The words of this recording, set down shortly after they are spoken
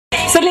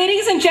So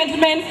ladies and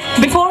gentlemen,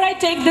 before I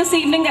take this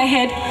evening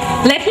ahead,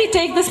 let me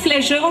take this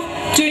pleasure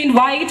to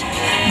invite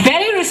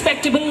very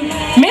respectable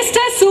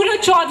Mr. Suraj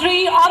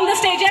Chaudhary on the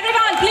stage.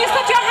 Everyone, please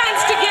put your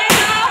hands together.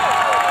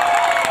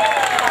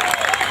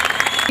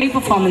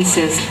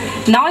 Performances.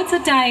 Now it's the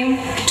time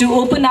to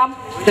open up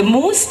the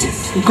most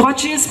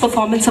gorgeous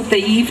performance of the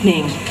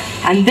evening.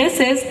 And this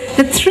is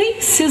the three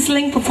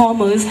sizzling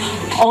performers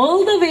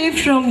all the way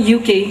from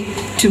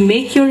UK to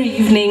make your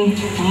evening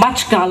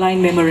much gala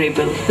and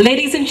memorable.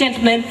 Ladies and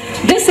gentlemen,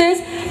 this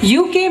is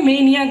UK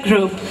Mania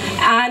Group,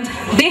 and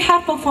they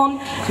have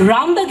performed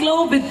round the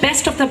globe with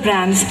best of the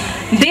brands.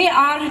 They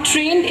are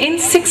trained in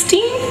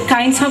 16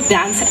 kinds of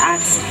dance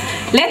acts.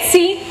 Let's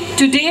see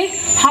today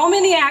how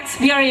many acts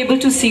we are able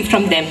to see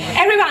from them.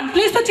 Everyone,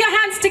 please put your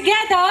hands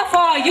together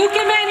for UK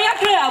Mania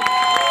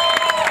Group.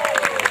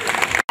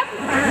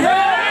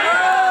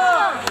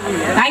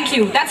 Thank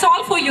you. That's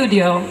all for you,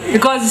 dear,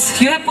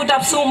 because you have put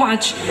up so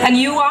much and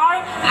you are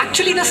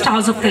actually the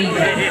stars of the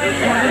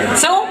evening.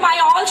 So, my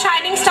all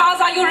shining stars,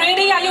 are you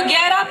ready? Are you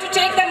geared up to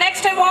take the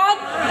next award?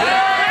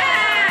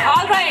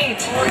 All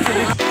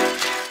right.